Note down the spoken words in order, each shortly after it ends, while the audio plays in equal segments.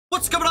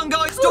What's going on,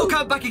 guys?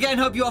 Dawko back again.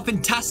 Hope you are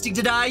fantastic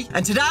today.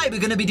 And today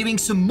we're going to be doing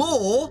some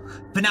more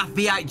Fnaf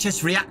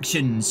VHS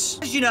reactions.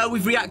 As you know,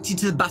 we've reacted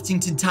to the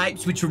Battington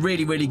tapes, which were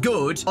really, really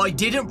good. I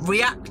didn't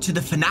react to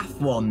the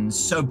Fnaf ones.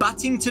 So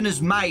Battington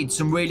has made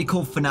some really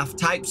cool Fnaf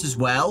tapes as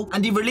well.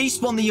 And he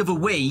released one the other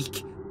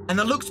week. And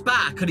I looked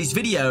back at his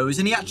videos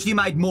and he actually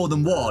made more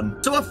than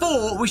one. So I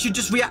thought we should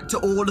just react to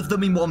all of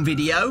them in one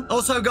video.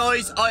 Also,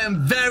 guys, I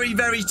am very,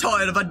 very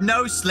tired. I've had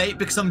no sleep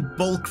because I'm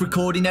bulk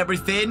recording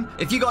everything.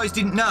 If you guys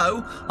didn't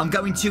know, I'm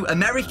going to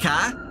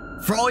America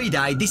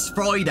this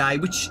Friday,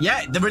 which,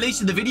 yeah, the release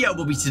of the video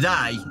will be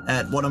today,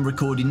 what I'm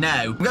recording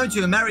now. I'm going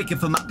to America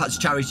for MatPat's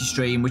charity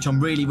stream, which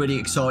I'm really, really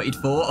excited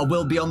for. I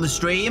will be on the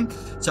stream,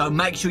 so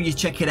make sure you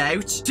check it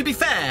out. To be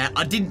fair,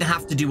 I didn't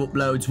have to do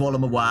uploads while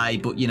I'm away,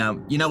 but, you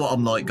know what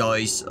I'm like,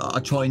 guys. I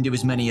try and do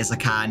as many as I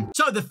can.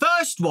 So the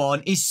first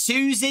one is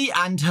Susie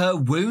and her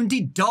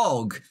wounded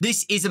dog.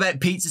 This is about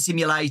Pizza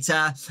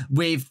Simulator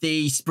with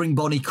the Spring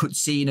Bonnie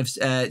cutscene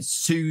of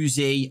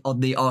Susie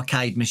on the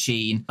arcade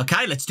machine.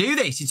 Okay, let's do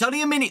this. It's only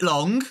a minute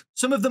long.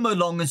 Some of them are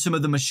long and some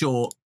of them are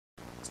short.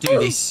 Let's do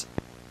this.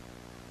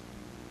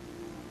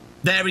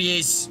 There he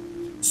is.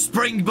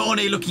 Spring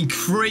Bonnie looking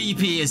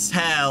creepy as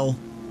hell.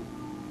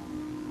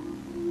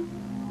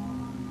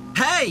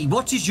 Hey,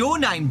 what is your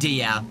name,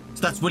 dear?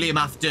 So that's William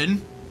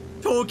Afton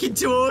talking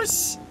to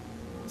us.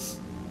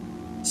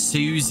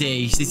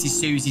 Susie. This is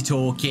Susie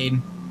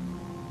talking.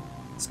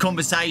 It's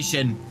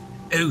conversation.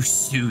 Oh,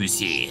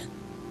 Susie.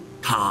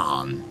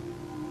 Calm.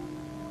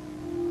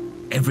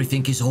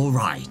 Everything is all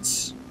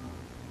right.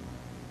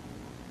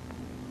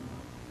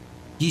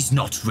 He's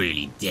not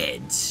really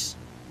dead.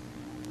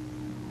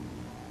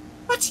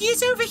 But he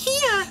is over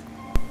here.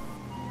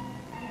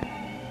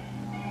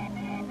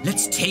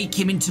 Let's take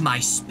him into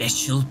my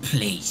special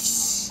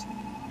place.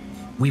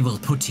 We will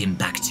put him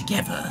back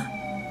together.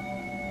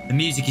 The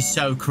music is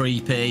so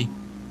creepy.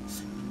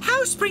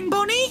 How, Spring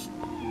Bonnie?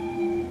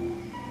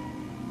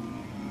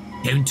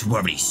 Don't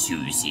worry,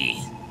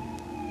 Susie.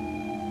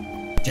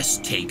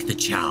 Just take the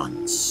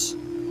chance.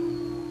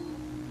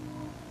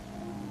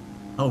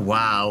 Oh,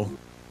 wow.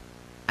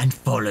 And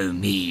follow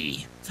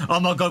me. Oh,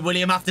 my God,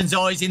 William Afton's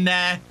eyes in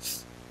there.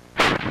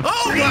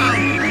 Oh, wow.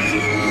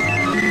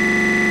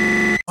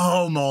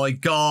 Oh, my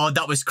God,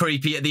 that was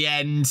creepy at the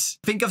end.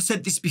 I think I've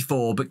said this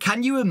before, but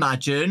can you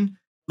imagine,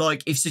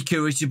 like, if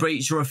Security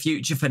Breach or a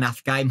future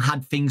FNAF game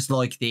had things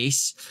like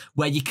this,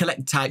 where you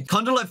collect tape,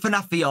 kind of like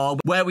Fnaf VR,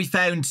 where we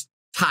found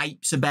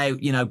tapes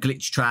about, you know,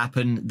 Glitch Trap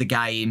and the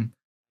game,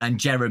 and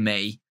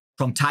Jeremy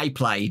from Tape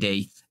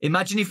Lady.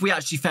 Imagine if we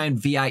actually found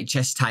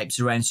VHS tapes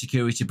around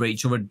Security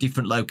Breach or a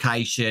different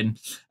location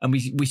and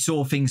we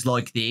saw things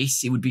like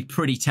this. It would be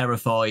pretty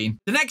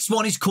terrifying. The next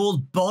one is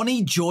called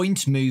Bonnie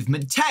Joint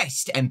Movement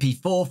Test,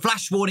 MP4.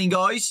 Flash warning,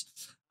 guys.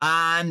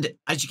 And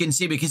as you can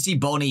see, we can see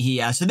Bonnie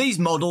here. So these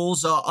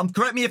models are,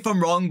 correct me if I'm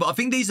wrong, but I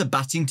think these are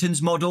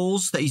Battington's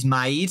models that he's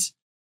made.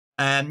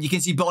 You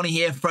can see Bonnie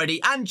here,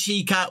 Freddy and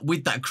Chica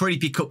with that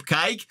creepy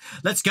cupcake.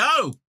 Let's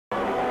go.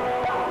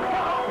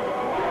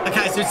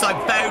 Okay, so it's like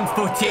found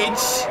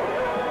footage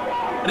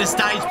and a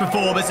stage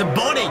performance. And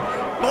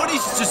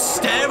Bonnie's just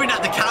staring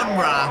at the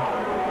camera.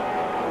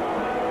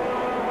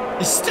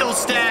 He's still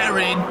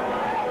staring.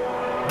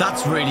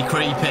 That's really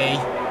creepy.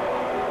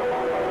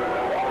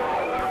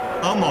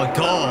 Oh my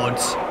God.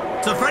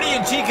 So Freddy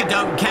and Chica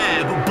don't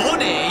care, but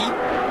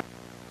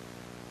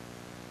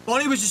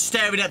Bonnie was just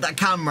staring at that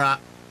camera.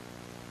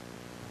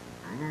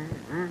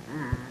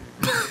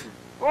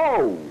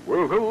 Oh,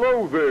 well,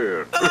 hello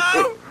there.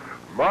 Hello?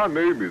 My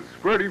name is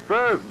Freddy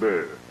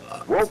Fazbear.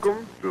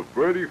 Welcome to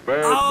Freddy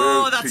Fazbear's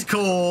Oh, that's Teach.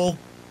 cool.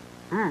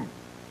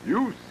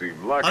 You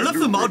seem like I a love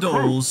new the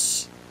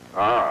models. recruit.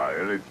 Ah,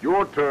 and it's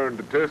your turn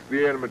to test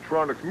the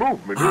animatronics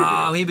movement, isn't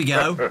Oh, it? here we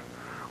go.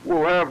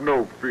 Well, have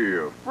no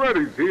fear.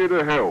 Freddy's here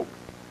to help.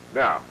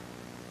 Now,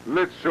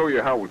 let's show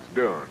you how it's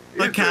done.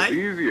 It's Okay. as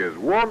easy as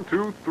 1,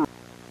 2, 3.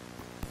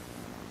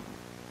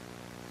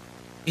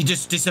 He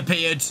just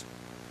disappeared.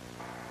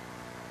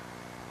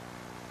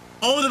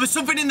 Oh, there was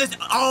something in the...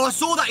 Oh, I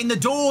saw that in the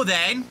door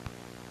then.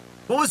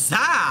 What was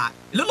that?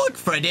 It looked like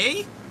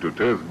Freddy. To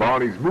test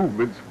Bonnie's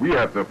movements, we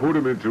have to put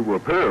him into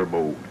repair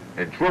mode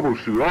and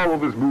troubleshoot all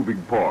of his moving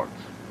parts.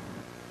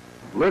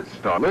 Let's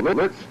start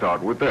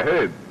with the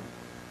head.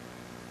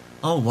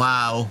 Oh,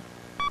 wow.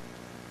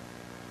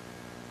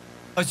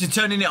 Oh, so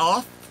turning it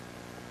off?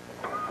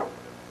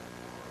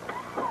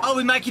 Oh,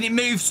 we're making it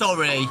move,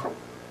 sorry.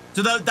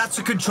 So that's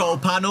a control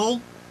panel.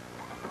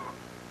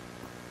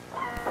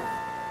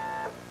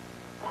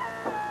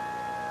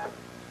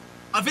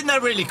 I think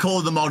they're really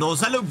cool, the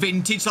models. They look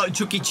vintage, like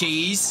Chuck E.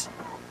 Cheese.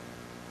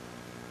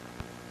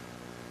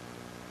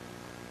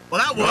 Well,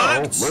 that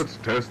worked. Now, let's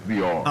test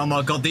the arms. Oh,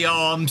 my God, the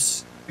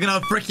arms. They're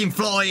going to go freaking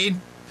flying.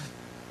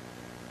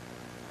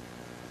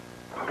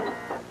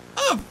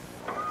 Oh.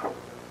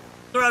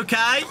 They're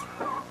okay.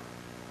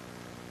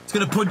 It's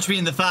going to punch me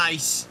in the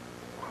face.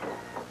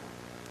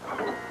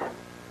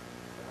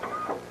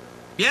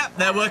 Yep,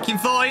 they're working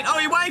fine. Oh,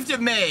 he waved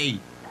at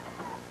me.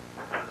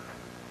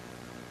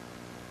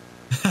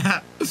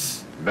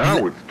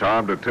 Now it's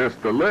time to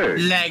test the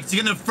legs. Legs,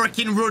 you're gonna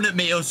freaking run at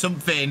me or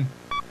something.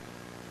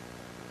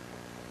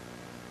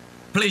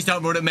 Please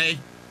don't run at me.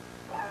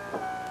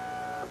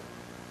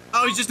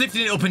 Oh, he's just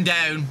lifting it up and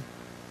down.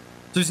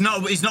 So he's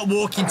not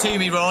walking to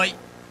me, right?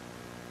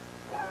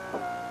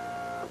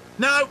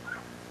 No.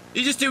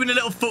 He's just doing a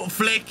little foot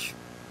flick.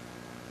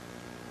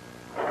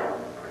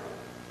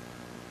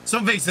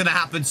 Something's gonna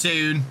happen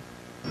soon.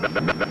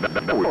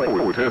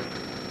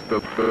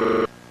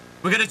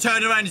 We're gonna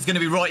turn around, he's gonna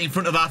be right in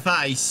front of our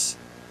face.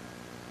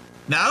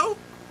 No?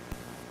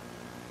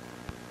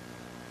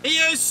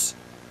 Ears!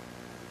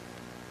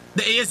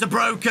 The ears are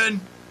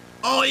broken.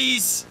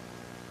 Eyes!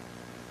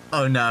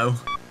 Oh no.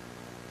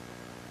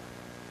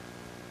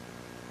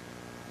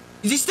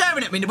 Is he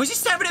staring at me? Was he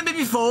staring at me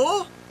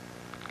before?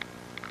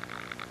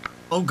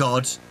 Oh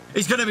god.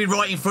 He's gonna be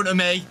right in front of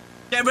me.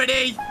 Get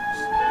ready!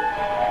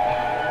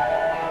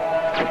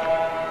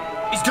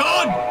 He's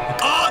gone!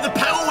 Oh, the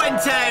power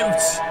went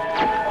out!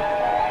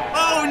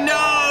 Oh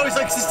no! It's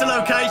like sister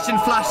location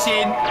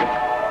flashing.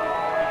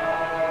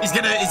 He's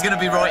gonna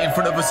be right in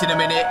front of us in a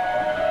minute.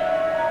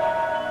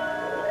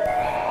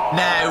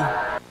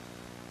 Now.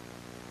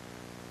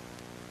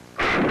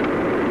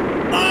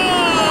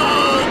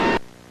 Oh!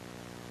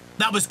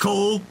 That was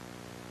cool.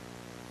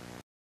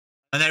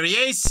 And there he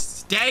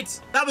is, dead.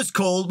 That was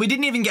cool. We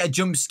didn't even get a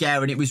jump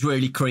scare and it was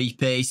really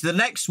creepy. So the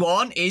next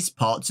one is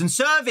parts and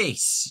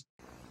service.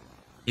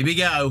 Here we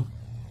go.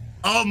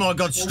 Oh my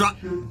god,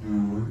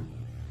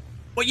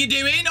 What you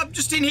doing? I'm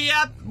just in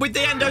here with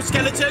the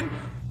endoskeleton.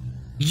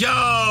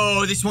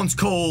 Yo, this one's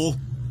cool.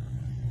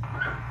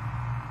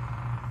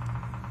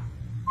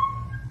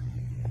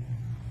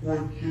 What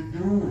you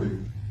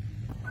doing?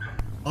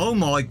 Oh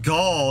my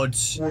god.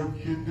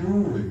 What you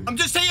doing? I'm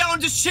just here, I'm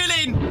just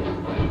chilling.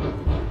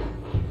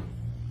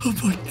 Oh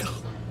my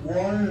god.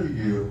 Why are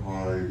you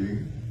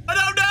hiding? I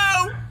don't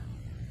know.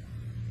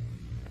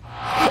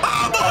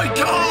 Oh my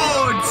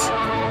god.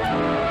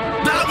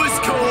 That was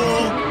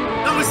cool.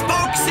 That was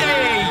Foxy.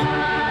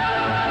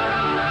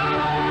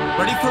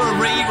 Ready for a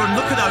rerun.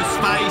 Look at those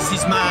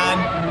faces, man.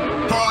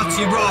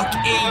 Party, rock,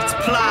 eat,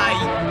 play.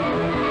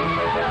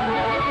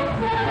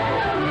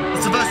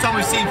 It's the first time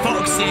we've seen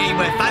Foxy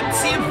where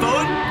fancy and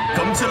fun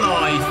come to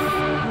life.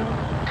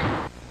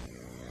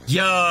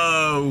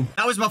 Yo,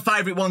 that was my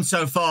favourite one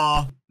so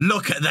far.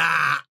 Look at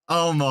that.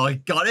 Oh my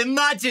god.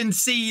 Imagine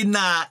seeing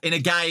that in a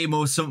game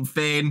or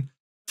something.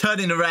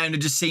 Turning around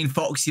and just seeing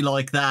Foxy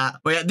like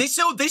that. But yeah, this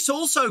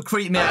also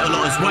creeped me out a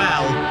lot as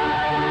well.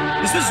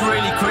 This was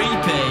really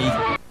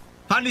creepy.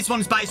 Apparently this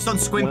one's based on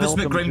Squimpus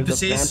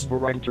McGrimpus's.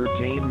 For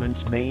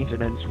Entertainment's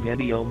maintenance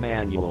video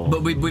manual.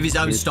 But with his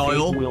own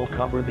style. Will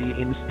cover the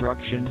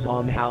instructions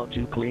on how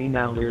to clean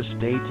out their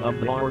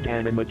state-of-the-art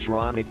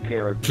animatronic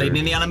characters.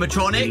 Cleaning the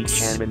animatronics.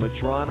 Each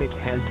animatronic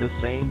has the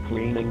same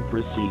cleaning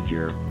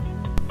procedure.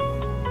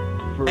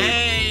 First,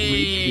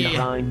 reach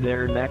behind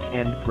their neck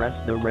and press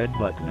the red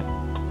button.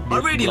 I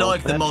really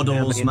like the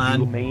models,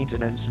 man.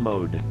 Maintenance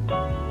mode.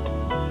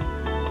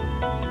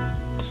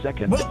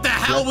 Second. What the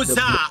hell was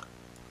that?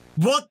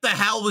 What the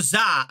hell was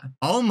that?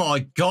 Oh my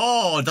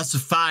god, that's a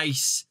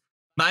face.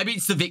 Maybe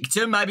it's the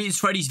victim. Maybe it's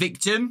Freddy's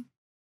victim.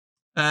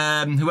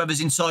 Whoever's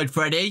inside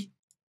Freddy.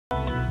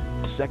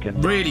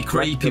 Second. Really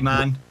creepy,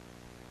 man.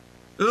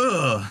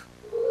 Ugh.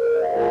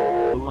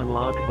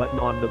 Unlock button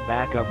on the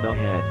back of the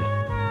head.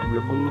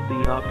 Remove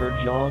the upper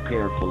jaw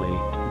carefully.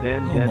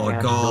 Then head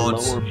past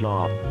the lower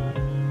jaw.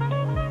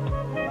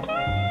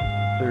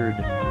 Third,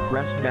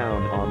 press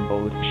down on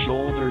both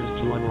shoulders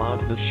to unlock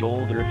the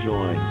shoulder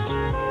joints.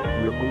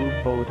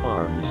 Remove both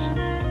arms.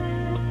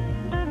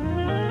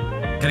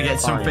 Can I get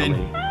something?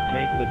 Finally,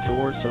 take the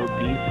torso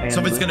piece and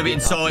something's gonna be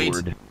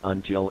inside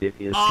until it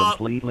is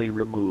completely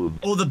removed.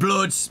 All the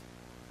bloods.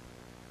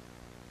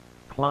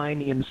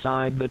 Climb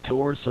inside the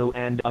torso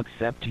and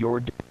accept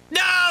your.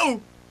 No!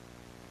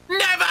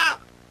 Never!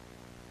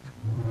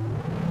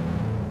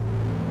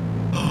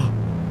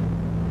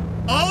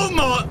 Oh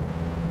my!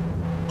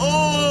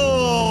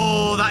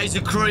 Oh, that is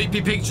a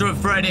creepy picture of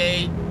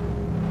Freddy.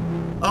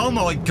 Oh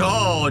my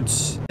god.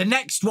 The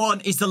next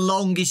one is the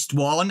longest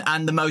one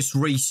and the most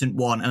recent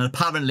one, and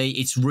apparently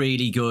it's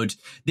really good.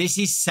 This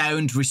is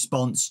sound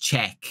response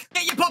check.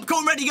 Get your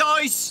popcorn ready,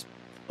 guys.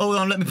 Hold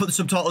on, let me put the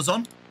subtitles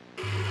on.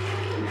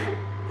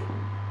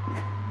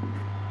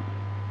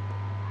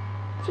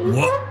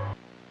 What?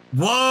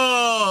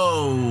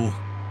 Whoa!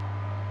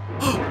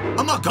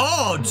 Oh my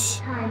god!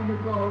 Time to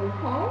go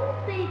home,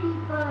 baby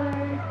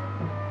bird.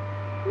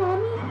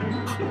 Mommy?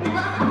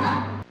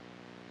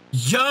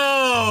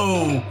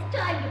 Yo! It's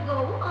time to go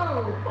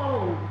home.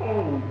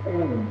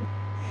 Home.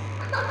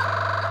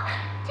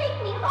 Take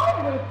me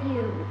home with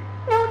you.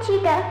 No,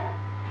 Chica.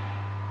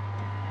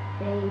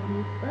 Baby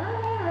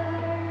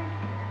bird.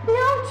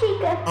 No,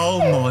 Chica.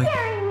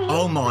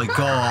 Oh my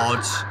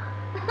god.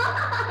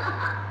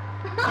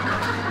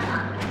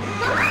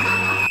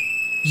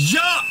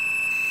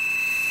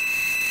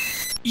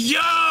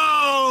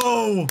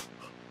 Yo!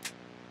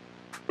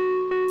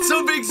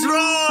 Something's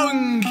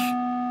wrong!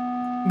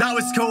 That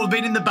was cool,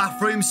 being in the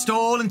bathroom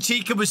stall and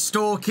Chica was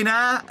stalking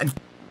her and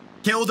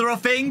killed her, I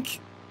think.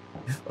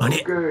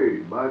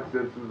 Okay, my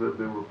sensors have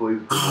been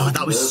replaced. Oh,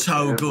 that was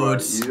so good.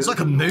 It's like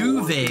a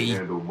movie.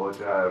 Handle much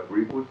higher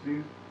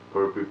frequencies,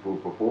 perfect for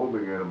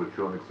performing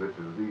animatronics such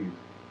as these.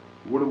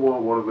 Wouldn't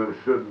want one of them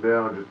shutting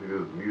down just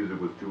because the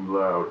music was too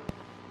loud.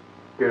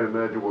 Can't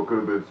imagine what could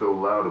have been so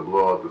loud to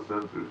blow out the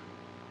sensors.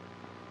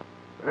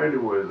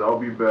 Anyways, I'll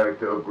be back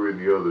to upgrade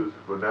the others.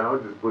 For now,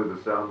 just play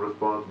the sound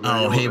response.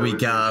 Oh, here we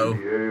go.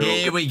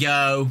 Here we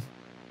go.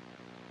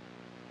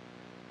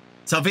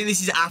 So I think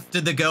this is after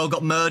the girl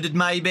got murdered,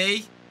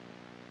 maybe.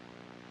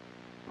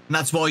 And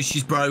that's why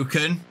she's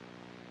broken.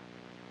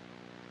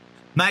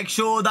 Make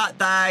sure that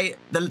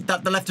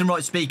the left and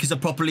right speakers are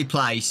properly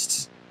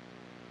placed.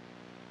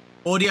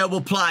 Audio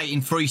will play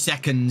in 3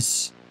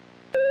 seconds.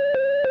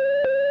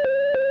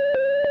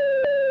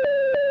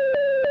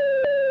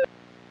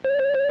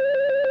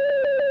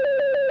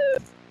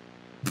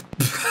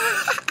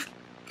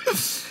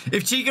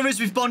 If Chica has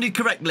responded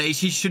correctly,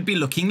 she should be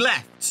looking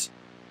left.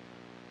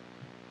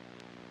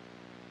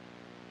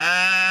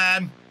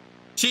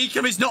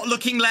 Chica is not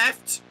looking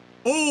left.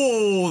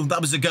 Oh, that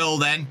was a girl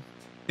then.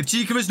 If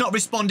Chica has not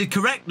responded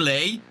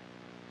correctly,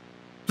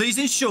 please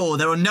ensure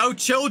there are no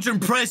children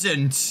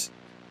present.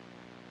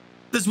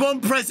 There's one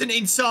present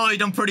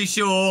inside, I'm pretty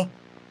sure.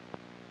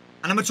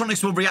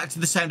 Animatronics will react to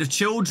the sound of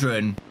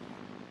children.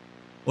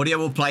 Audio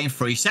will play in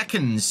 3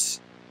 seconds.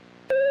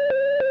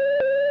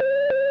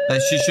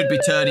 She should be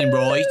turning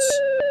right.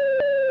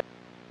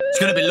 It's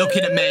going to be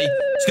looking at me.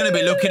 It's going to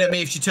be looking at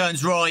me if she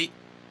turns right.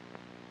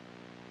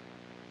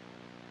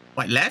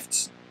 Wait,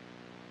 left?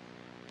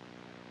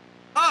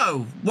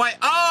 Oh, wait.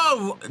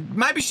 Oh,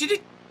 maybe she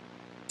did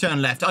turn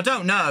left. I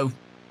don't know.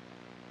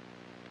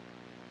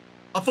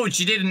 I thought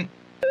she didn't.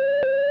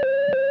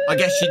 I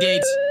guess she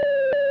did.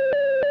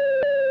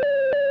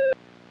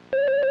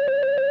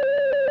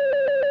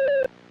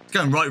 It's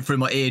going right through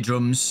my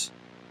eardrums.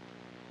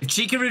 If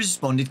Chica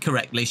responded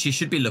correctly, she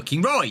should be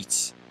looking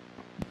right.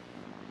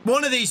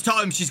 One of these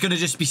times, she's going to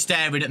just be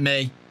staring at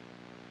me.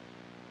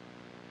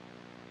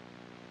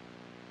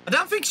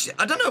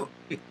 I don't know.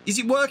 Is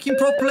it working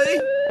properly?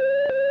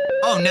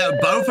 Oh, no.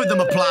 Both of them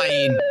are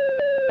playing.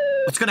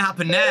 What's going to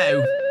happen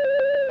now?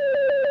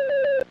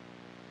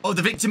 Oh,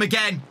 the victim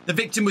again. The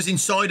victim was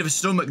inside of her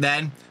stomach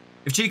then.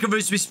 If Chica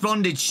has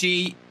responded,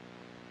 she...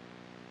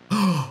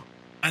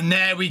 And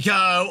there we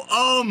go.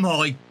 Oh,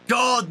 my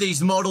God.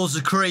 These models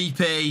are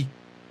creepy.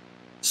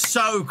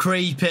 So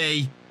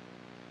creepy.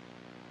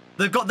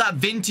 They've got that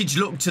vintage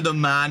look to them,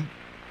 man.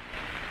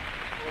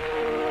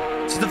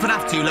 This is the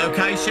Fnaf 2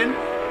 location.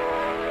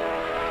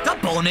 Is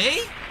that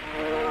Bonnie?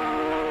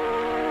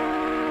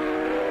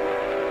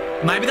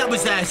 Maybe that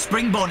was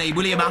Spring Bonnie,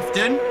 William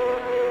Afton.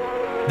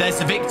 There's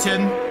the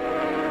victim.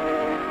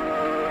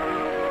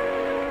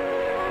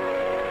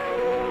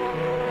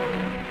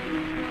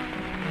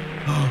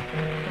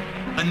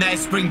 And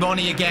there's Spring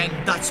Bonnie again.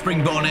 That's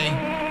Spring Bonnie.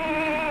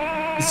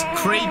 This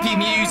creepy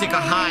music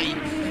I hate.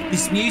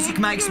 This music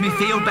makes me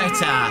feel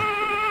better.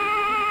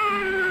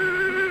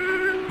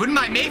 Wouldn't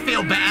make me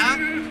feel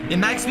better. It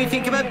makes me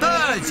think about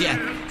birds, yeah.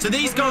 So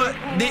these guys,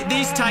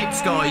 these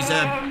tapes, guys,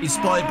 are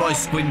inspired by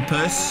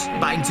Squimpus.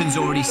 Battington'S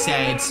already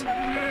said.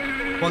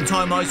 One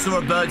time I saw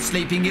a bird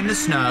sleeping in the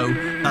snow.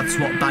 That's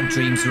what bad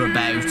dreams are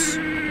about.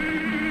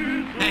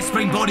 There's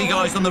Spring Bonnie,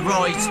 guys, on the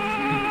right.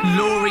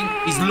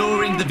 He's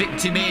luring the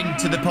victim in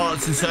to the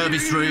parts and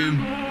service room.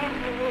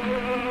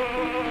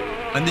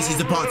 And this is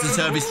the parts and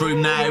service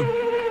room now.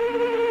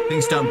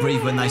 Things don't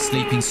breathe when they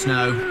sleep in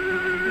snow.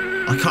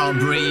 I can't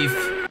breathe.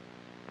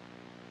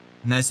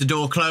 And there's the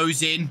door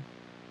closing.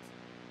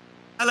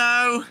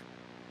 Hello.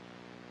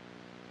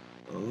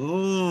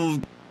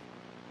 Ooh.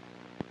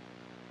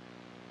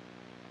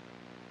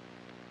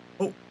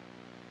 Oh.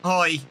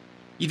 Hi.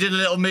 You did a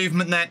little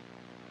movement then.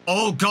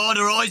 Oh, God,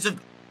 her eyes have...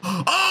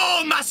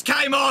 Oh, mask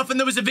came off and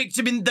there was a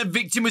victim in... The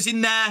victim was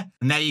in there.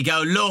 And there you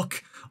go.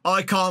 Look.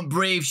 I can't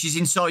breathe. She's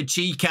inside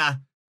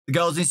Chica. The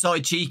girl's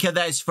inside Chica.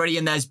 There's Freddie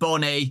and there's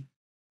Bonnie.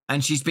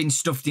 And she's been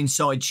stuffed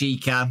inside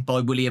Chica by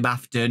William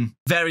Afton.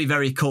 Very,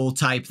 very cool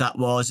tape that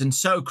was. And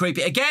so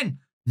creepy. Again,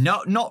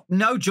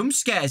 no jump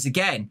scares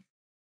again.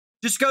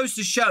 Just goes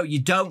to show you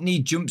don't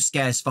need jump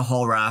scares for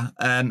horror.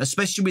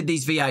 Especially with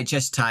these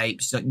VHS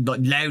tapes.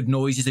 Like loud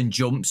noises and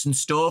jumps and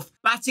stuff.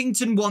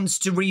 Battington wants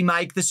to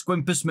remake the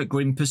Squimpus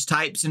McGrimpus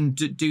tapes and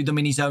do them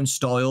in his own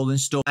style and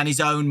stuff. And his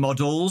own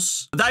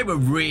models. They were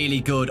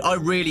really good. I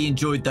really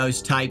enjoyed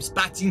those tapes.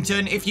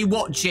 Battington, if you're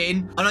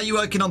watching, I know you're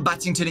working on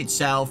Battington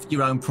itself,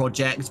 your own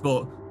project,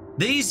 but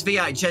these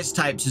VHS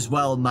tapes as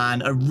well,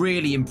 man, are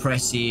really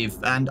impressive.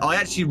 And I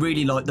actually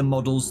really like the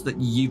models that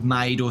you've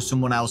made or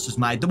someone else has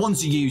made. The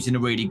ones you're using are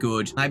really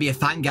good. Maybe a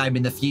fan game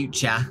in the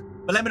future.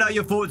 But let me know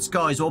your thoughts,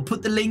 guys. I'll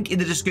put the link in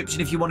the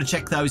description if you want to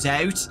check those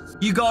out.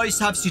 You guys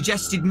have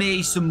suggested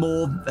me some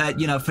more,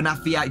 you know, FNAF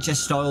VHS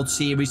styled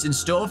series and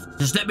stuff.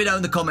 Just let me know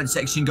in the comment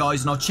section,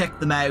 guys, and I'll check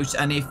them out.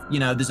 And if,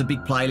 you know, there's a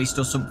big playlist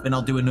or something,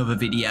 I'll do another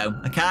video,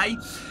 okay?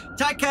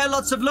 Take care,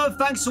 lots of love.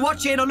 Thanks for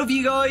watching. I love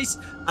you guys,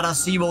 and I'll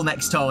see you all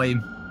next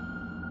time.